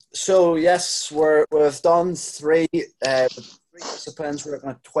So yes, we've done three disciplines. We're looking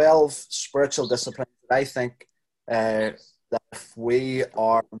at 12 spiritual disciplines that I think that if we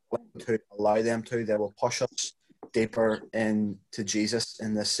are willing to allow them to, they will push us deeper into Jesus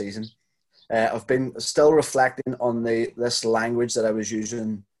in this season. I've been still reflecting on this language that I was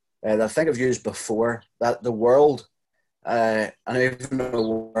using, that I think I've used before, that the world, and even the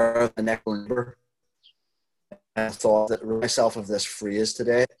world, the next neighbor, I thought that myself of this phrase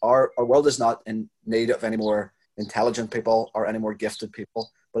today. Our world is not in need of any more intelligent people or any more gifted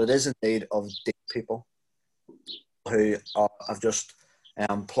people, but it is in need of deep people who have just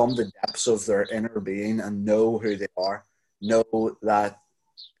plumbed the depths of their inner being and know who they are, know that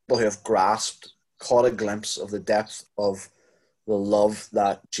people who have grasped, caught a glimpse of the depth of the love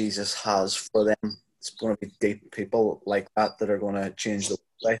that Jesus has for them. It's going to be deep people like that are going to change the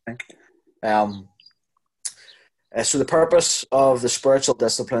world, I think. So the purpose of the spiritual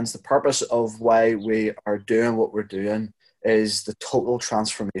disciplines, the purpose of why we are doing what we're doing is the total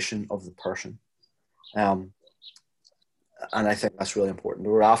transformation of the person. And I think that's really important.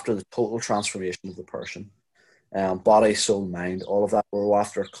 We're after the total transformation of the person. Body, soul, mind, all of that. We're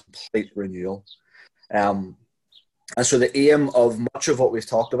after complete renewal. And so the aim of much of what we've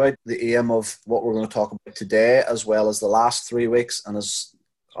talked about, the aim of what we're going to talk about today, as well as the last 3 weeks, and as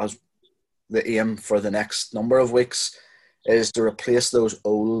the aim for the next number of weeks, is to replace those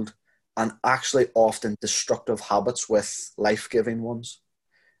old and actually often destructive habits with life-giving ones.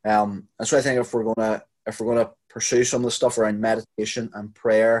 And so I think if we're going to pursue some of the stuff around meditation and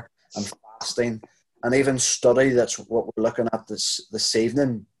prayer and fasting and even study, that's what we're looking at this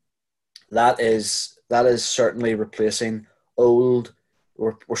evening. That is certainly replacing old.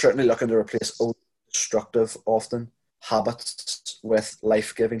 We're certainly looking to replace old, destructive, often habits with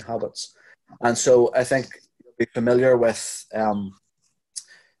life-giving habits. And so I think you'll be familiar with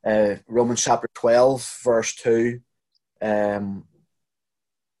Romans chapter 12, verse 2. Don't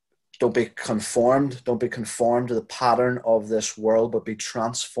be conformed to the pattern of this world, but be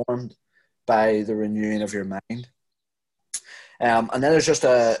transformed by the renewing of your mind. And then there's just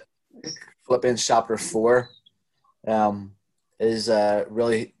Philippians chapter 4 is a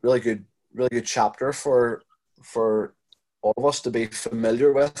really good chapter for all of us to be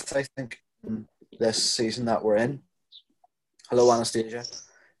familiar with, I think, in this season that we're in. Hello, Anastasia.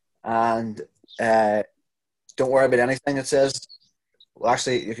 And don't worry about anything, it says. Well,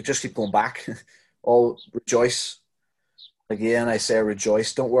 actually, you could just keep going back. All rejoice. Again, I say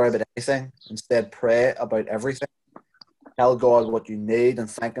rejoice. Don't worry about anything. Instead, pray about everything. Tell God what you need and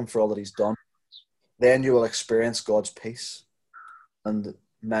thank Him for all that He's done. Then you will experience God's peace. And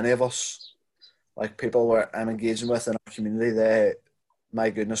many of us, like people where I'm engaging with in our community, my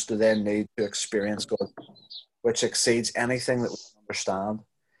goodness, do they need to experience God, which exceeds anything that we can understand.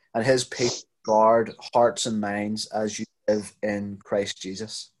 And His peace guard hearts and minds as you live in Christ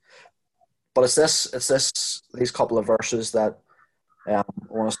Jesus. But it's these couple of verses that I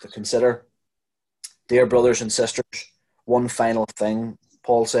want us to consider. Dear brothers and sisters, one final thing.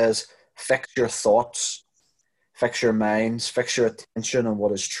 Paul says, fix your thoughts, fix your minds, fix your attention on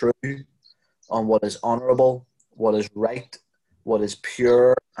what is true, on what is honorable, what is right, what is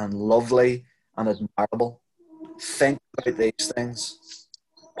pure and lovely and admirable. Think about these things.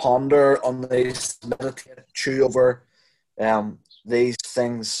 Ponder on these, meditate, chew over these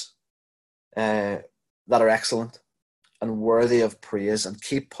things that are excellent and worthy of praise, and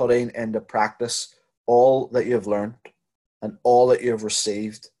keep putting into practice all that you have learned and all that you have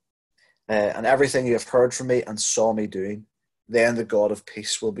received and everything you have heard from me and saw me doing. Then the God of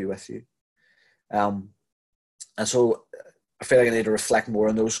peace will be with you. And so I feel like I need to reflect more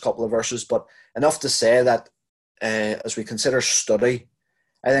on those couple of verses, but enough to say that as we consider study,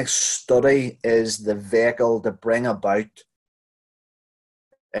 I think study is the vehicle to bring about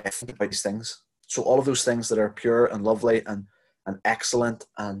these things. So all of those things that are pure and lovely and excellent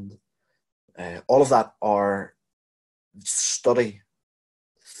and all of that are study,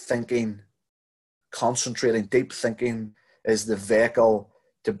 thinking, concentrating, deep thinking is the vehicle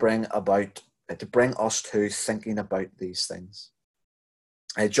to bring us to thinking about these things.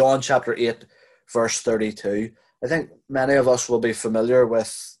 John chapter 8, verse 32. I think many of us will be familiar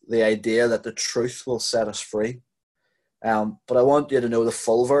with the idea that the truth will set us free. But I want you to know the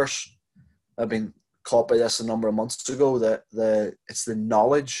full verse. I've been caught by this a number of months ago, that it's the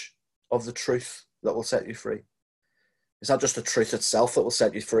knowledge of the truth that will set you free. It's not just the truth itself that will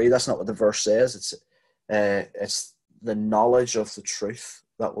set you free. That's not what the verse says. It's the knowledge of the truth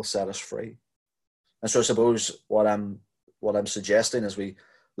that will set us free. And so I suppose what I'm suggesting as we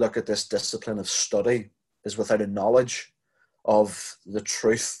look at this discipline of study is without a knowledge of the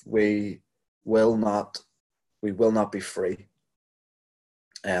truth, we will not be free.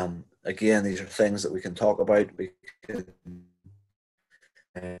 Again, these are things that we can talk about. We can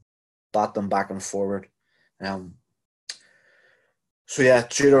bat them back and forward. So yeah,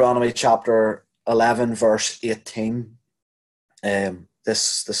 Deuteronomy chapter 11, verse 18.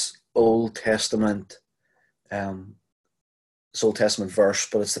 This Old Testament, this Old Testament verse,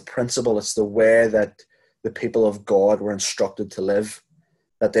 but it's the principle. It's the way that the people of God were instructed to live.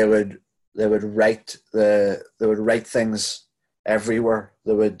 That they would write things everywhere.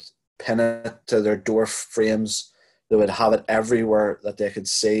 They would pin it to their door frames. They would have it everywhere that they could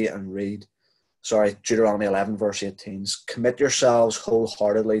see and read. Deuteronomy 11, verse 18. Commit yourselves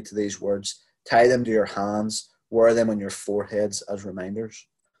wholeheartedly to these words. Tie them to your hands. Wear them on your foreheads as reminders.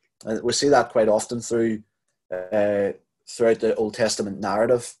 And we see that quite often throughout the Old Testament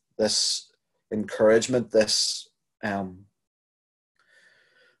narrative. This encouragement, this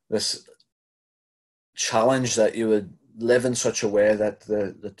challenge that you would live in such a way that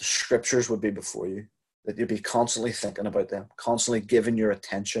the scriptures would be before you, that you'd be constantly thinking about them, constantly giving your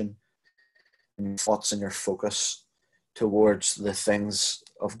attention and your thoughts and your focus towards the things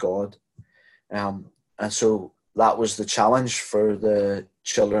of God. And so that was the challenge for the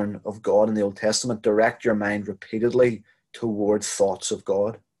children of God in the Old Testament. Direct your mind repeatedly toward thoughts of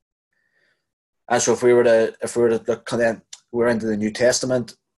God. And so if we were to look, we're into the New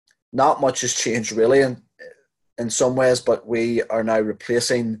Testament, not much has changed really in some ways, but we are now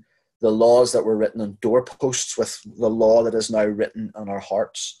replacing the laws that were written on doorposts with the law that is now written on our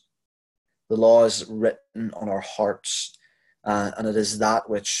hearts. The law is written on our hearts, and it is that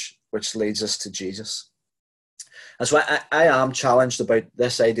which leads us to Jesus. And so I am challenged about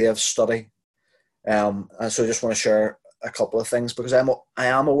this idea of study. And so I just want to share a couple of things, because I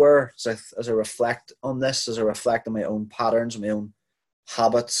am aware as I reflect on this, as I reflect on my own patterns, my own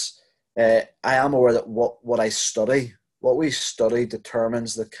habits, I am aware that what we study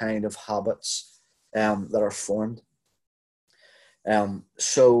determines the kind of habits that are formed.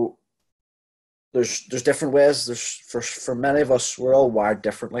 So there's different ways. For many of us, we're all wired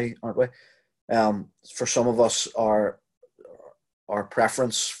differently, aren't we? For some of us, our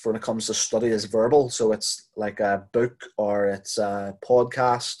preference when it comes to study is verbal, so it's like a book, or it's a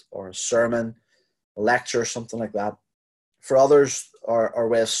podcast, or a sermon, a lecture, something like that. For others, our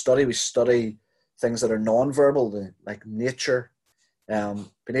way of study, we study things that are non-verbal, like nature.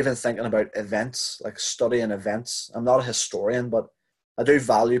 Been even thinking about events, like studying events. I'm not a historian, but I do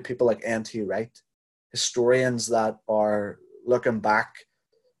value people like N.T. Wright, historians that are looking back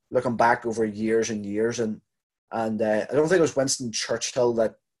over years and years. And I don't think it was Winston Churchill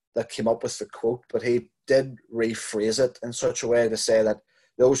that came up with the quote, but he did rephrase it in such a way to say that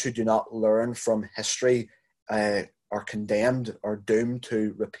those who do not learn from history are condemned or doomed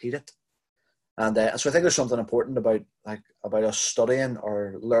to repeat it. And so I think there's something important about us studying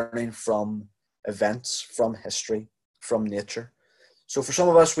or learning from events, from history, from nature. So for some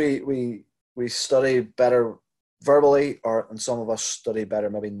of us, we study better verbally, and some of us study better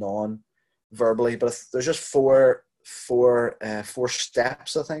maybe non-verbally. But there's just four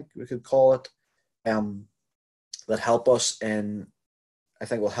steps, I think we could call it, that help us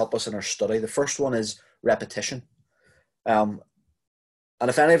will help us in our study. The first one is repetition. And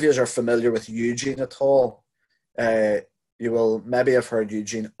if any of you are familiar with Eugene at all, you will maybe have heard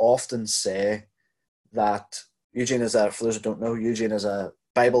Eugene often say that Eugene is for those who don't know, Eugene is a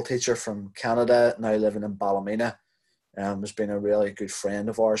Bible teacher from Canada, now living in Ballymena. Has been a really good friend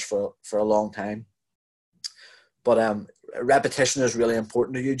of ours for a long time. But repetition is really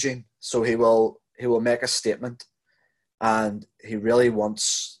important to Eugene. So he will make a statement, and he really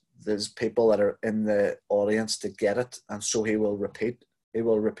wants these people that are in the audience to get it, and so he will repeat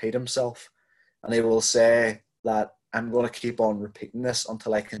himself, and he will say that I'm going to keep on repeating this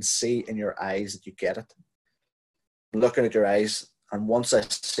until I can see in your eyes that you get it. I'm looking at your eyes, and once I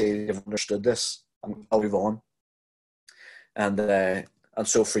see you've understood this, I'll move on. And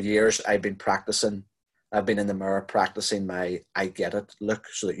so for years I've been practicing. I've been in the mirror practicing my I get it look,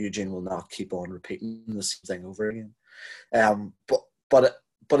 so that Eugene will not keep on repeating the same thing over again.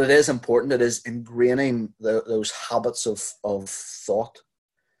 But it is important. It is ingraining those habits of thought.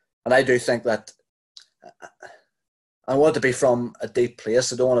 And I do think that I want it to be from a deep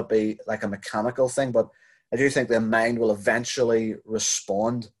place. I don't want it to be like a mechanical thing, but I do think the mind will eventually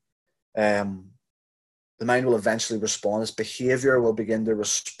respond. The mind will eventually respond. Its behavior will begin to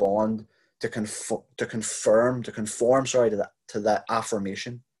respond to conform to that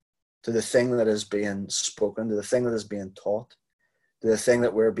affirmation, to the thing that is being spoken, to the thing that is being taught, to the thing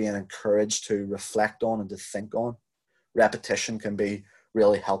that we're being encouraged to reflect on and to think on. repetition can be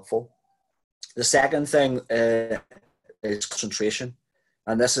really helpful. The second thing is concentration,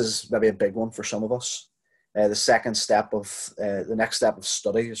 and this is maybe a big one for some of us. The next step of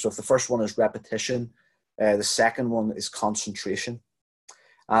study. So if the first one is repetition, the second one is concentration.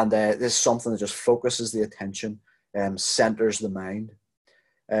 And this is something that just focuses the attention, centers the mind.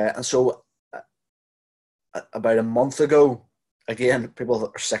 And so about a month ago, again,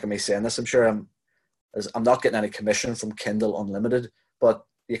 people are sick of me saying this, I'm sure I'm not getting any commission from Kindle Unlimited, but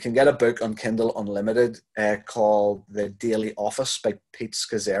you can get a book on Kindle Unlimited called The Daily Office by Pete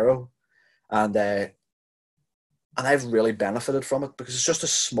Scazzero. And I've really benefited from it because it's just a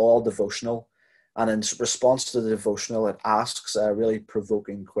small devotional. And in response to the devotional, it asks a really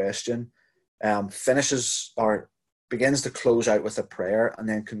provoking question, begins to close out with a prayer, and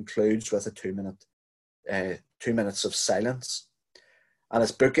then concludes with a 2 minutes of silence. And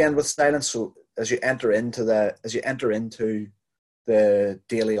it's bookend with silence. So as you enter into the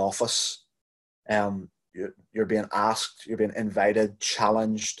daily office, you're being asked, you're being invited,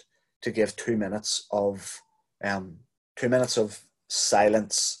 challenged to give 2 minutes of 2 minutes of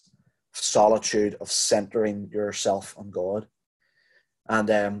silence, solitude, of centering yourself on God. And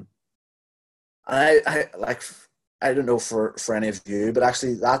I don't know for any of you, but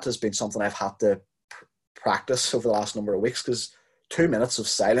actually that has been something I've had to practice over the last number of weeks, because 2 minutes of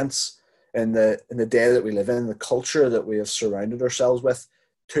silence in the day that we live in, the culture that we have surrounded ourselves with,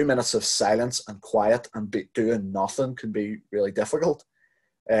 2 minutes of silence and quiet and doing nothing can be really difficult.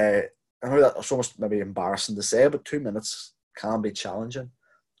 I know that's almost maybe embarrassing to say, but 2 minutes can be challenging.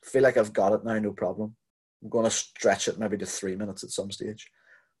 I feel like I've got it now, no problem. I'm going to stretch it maybe to 3 minutes at some stage.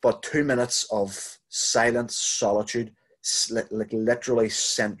 But 2 minutes of silence, solitude, like literally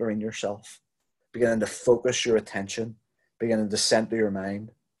centering yourself, beginning to focus your attention, beginning to center your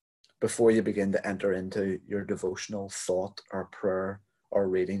mind before you begin to enter into your devotional thought or prayer or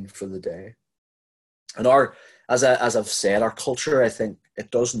reading for the day. And as I've said, our culture, I think, it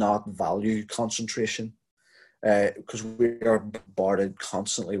does not value concentration because we are bombarded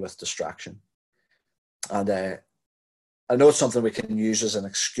constantly with distraction. And I know it's something we can use as an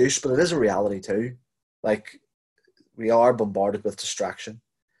excuse, but it is a reality too. Like, we are bombarded with distraction.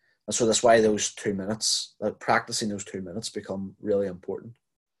 And so that's why those 2 minutes, practicing those 2 minutes, become really important.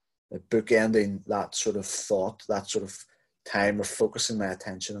 Bookending that sort of thought, that sort of time of focusing my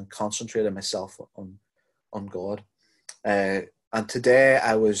attention and concentrating myself on God. And today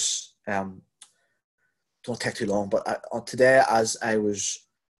I was, don't take too long, but today as I was,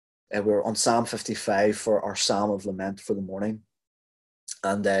 we were on Psalm 55 for our Psalm of Lament for the morning.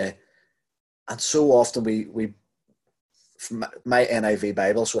 And so often we from my NIV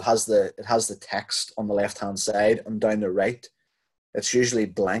Bible, so it has the text on the left-hand side, and down the right, it's usually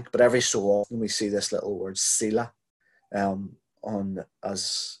blank, but every so often we see this little word Selah on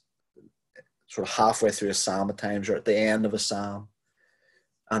as sort of halfway through a psalm at times, or at the end of a psalm.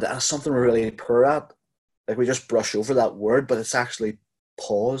 And that's something we're really poor at. Like, we just brush over that word, but it's actually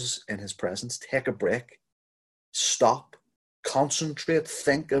pause in his presence, take a break, stop, concentrate,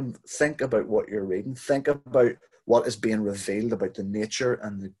 think about what you're reading, think about what is being revealed about the nature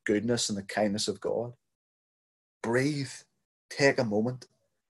and the goodness and the kindness of God. Breathe, take a moment.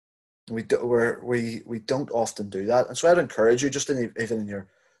 We don't often do that. And so I'd encourage you, just even in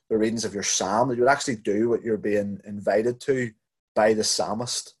the readings of your psalm, that you would actually do what you're being invited to by the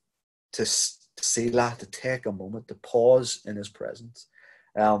psalmist, to Selah, to take a moment, to pause in his presence.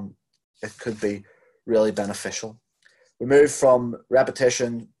 It could be really beneficial. We move from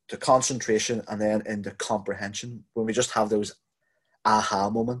repetition to concentration and then into comprehension, when we just have those aha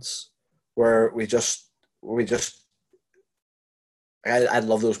moments where I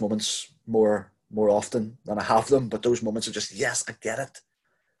love those moments more often than I have them, but those moments are just, yes, I get it.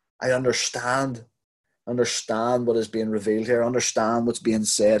 I understand what is being revealed here, understand what's being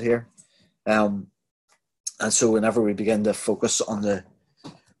said here. And so whenever we begin to focus on the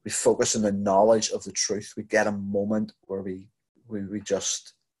knowledge of the truth, we get a moment where we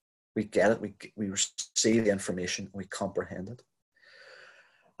get it, we receive the information, we comprehend it.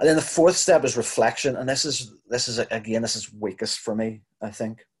 And then the fourth step is reflection, and this is weakest for me, I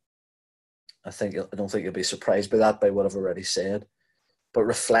think. I don't think you'll be surprised by that, by what I've already said. But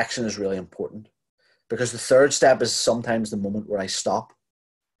reflection is really important, because the third step is sometimes the moment where I stop.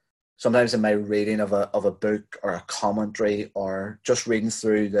 Sometimes in my reading of a book or a commentary, or just reading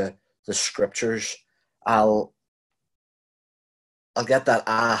through the scriptures, I'll get that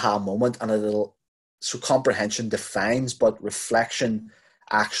aha moment, and so comprehension defines, but reflection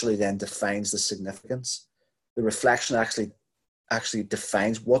actually then defines the significance. The reflection actually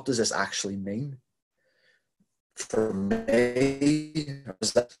defines, what does this actually mean? for me,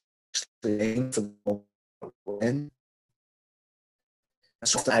 is that actually for the moment we're in.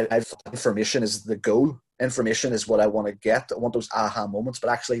 So I've information is the goal. Information is what I want to get. I want those aha moments,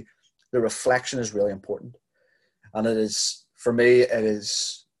 but actually the reflection is really important. And it is, for me, it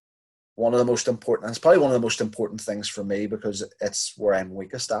is one of the most important, and it's probably one of the most important things for me because it's where I'm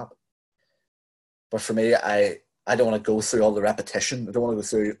weakest at. But for me, I don't want to go through all the repetition. I don't want to go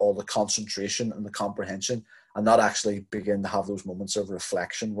through all the concentration and the comprehension and not actually begin to have those moments of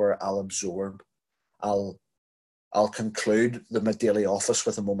reflection where I'll absorb. I'll conclude my daily office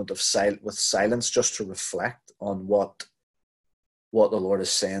with a moment of silence just to reflect on what the Lord is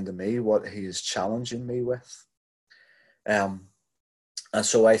saying to me, what He is challenging me with. And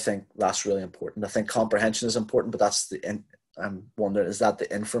so I think that's really important. I think comprehension is important, but I'm wondering, is that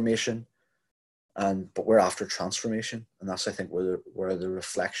the information? But we're after transformation, and that's, I think, where the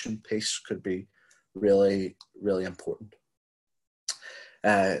reflection piece could be really, really important.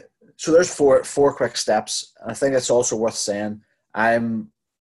 So there's four quick steps. I think it's also worth saying I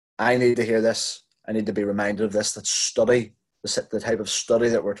need to hear this. I need to be reminded of this, that study, the type of study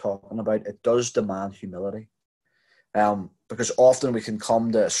that we're talking about, it does demand humility. Because often we can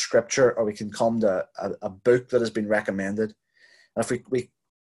come to a scripture or we can come to a book that has been recommended. And if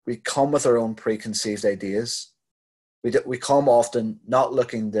we come with our own preconceived ideas, we come often not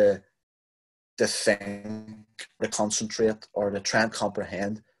looking to think, to concentrate, or to try and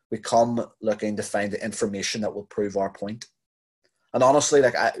comprehend. We come looking to find the information that will prove our point. And honestly,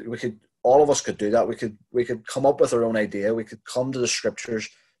 all of us could do that. We could come up with our own idea. We could come to the scriptures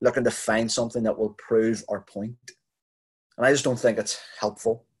looking to find something that will prove our point. And I just don't think it's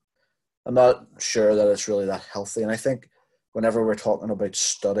helpful. I'm not sure that it's really that healthy. And I think whenever we're talking about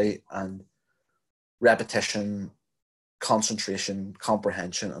study and repetition, concentration,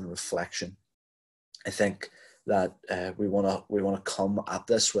 comprehension, and reflection, I think that we want to come at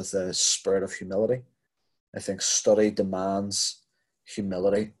this with a spirit of humility. I think study demands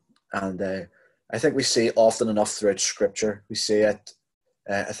humility, and I think we see often enough throughout Scripture. We see it.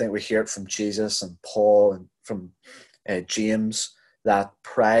 I think we hear it from Jesus and Paul and from James, that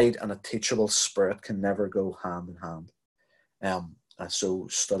pride and a teachable spirit can never go hand in hand. And so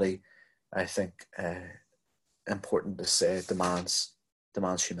study, I think, important to say, demands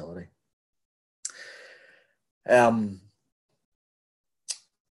humility.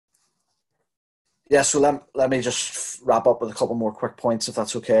 So let me just wrap up with a couple more quick points, if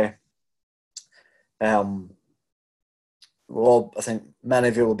that's okay. Well, I think many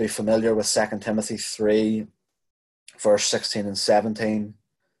of you will be familiar with 2 Timothy 3, verse 16 and 17,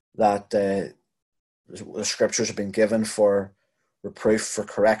 that the scriptures have been given for reproof, for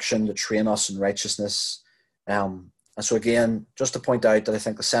correction, to train us in righteousness. And so again, just to point out that I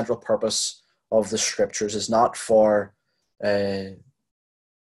think the central purpose of the scriptures is not for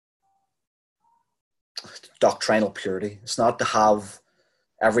doctrinal purity. It's not to have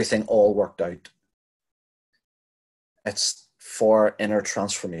everything all worked out. It's for inner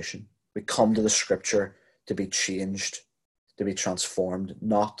transformation. We come to the scripture to be changed, to be transformed,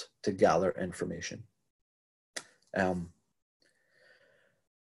 not to gather information. And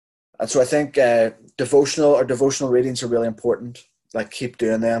so I think devotional readings are really important. Like, keep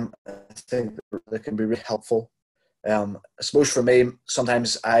doing them. I think they can be really helpful. I suppose for me,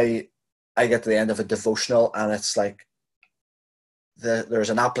 sometimes I get to the end of a devotional and it's like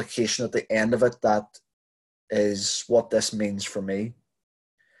there's an application at the end of it that is what this means for me.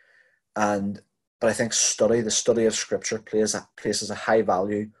 But I think the study of Scripture places a high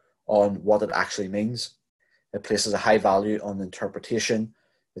value on what it actually means. It places a high value on interpretation.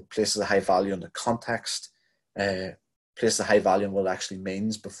 It places a high value on the context. Places a high value on what it actually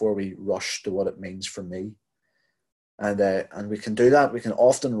means before we rush to what it means for me. And we can do that. We can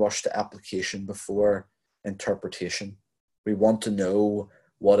often rush to application before interpretation. We want to know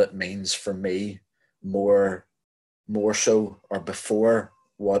what it means for me more so, or before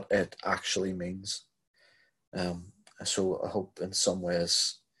what it actually means. So I hope in some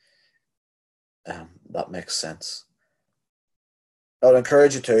ways that makes sense. I would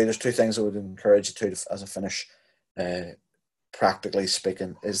encourage you to, there's two things I would encourage you to as a finish, practically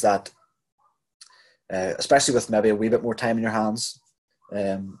speaking, is that especially with maybe a wee bit more time in your hands,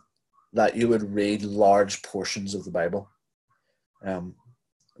 that you would read large portions of the Bible.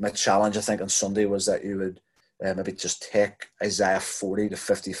 My challenge, I think, on Sunday was that you would maybe just take Isaiah 40 to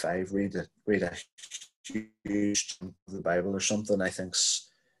 55, read a huge chunk of the Bible, or something. I think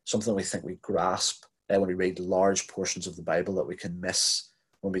something we grasp when we read large portions of the Bible that we can miss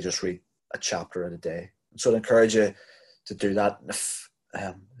when we just read a chapter in a day. So I'd encourage you to do that.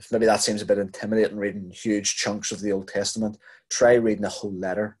 if maybe that seems a bit intimidating, reading huge chunks of the Old Testament, try reading a whole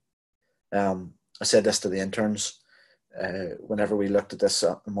letter. I said this to the interns whenever we looked at this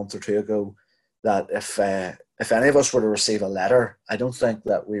a month or two ago, that if any of us were to receive a letter, I don't think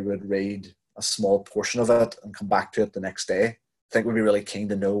that we would read a small portion of it and come back to it the next day. I think we'd be really keen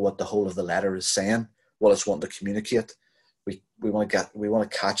to know what the whole of the letter is saying, what it's wanting to communicate. We want to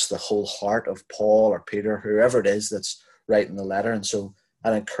catch the whole heart of Paul or Peter, whoever it is that's writing the letter. And so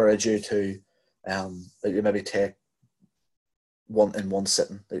I'd encourage you to that you maybe take one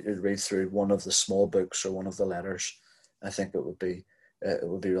sitting, that you read through one of the small books or one of the letters. I think it would be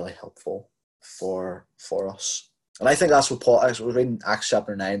really helpful for us. And I think that's what Paul. I was reading Acts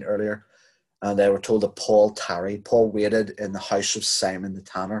chapter 9 earlier, and they were told that Paul tarried. Paul waited in the house of Simon the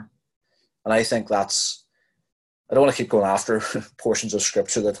tanner, and I think that's. I don't want to keep going after portions of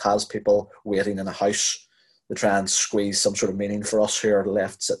scripture that has people waiting in a house to try and squeeze some sort of meaning for us who are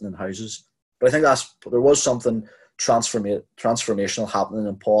left sitting in houses. But I think there was something transformational happening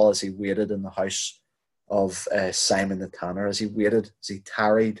in Paul as he waited in the house of Simon the tanner, as he waited, as he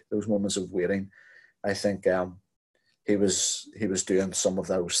tarried, those moments of waiting. I think he was doing some of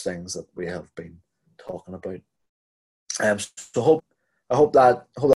those things that we have been talking about. So I hope that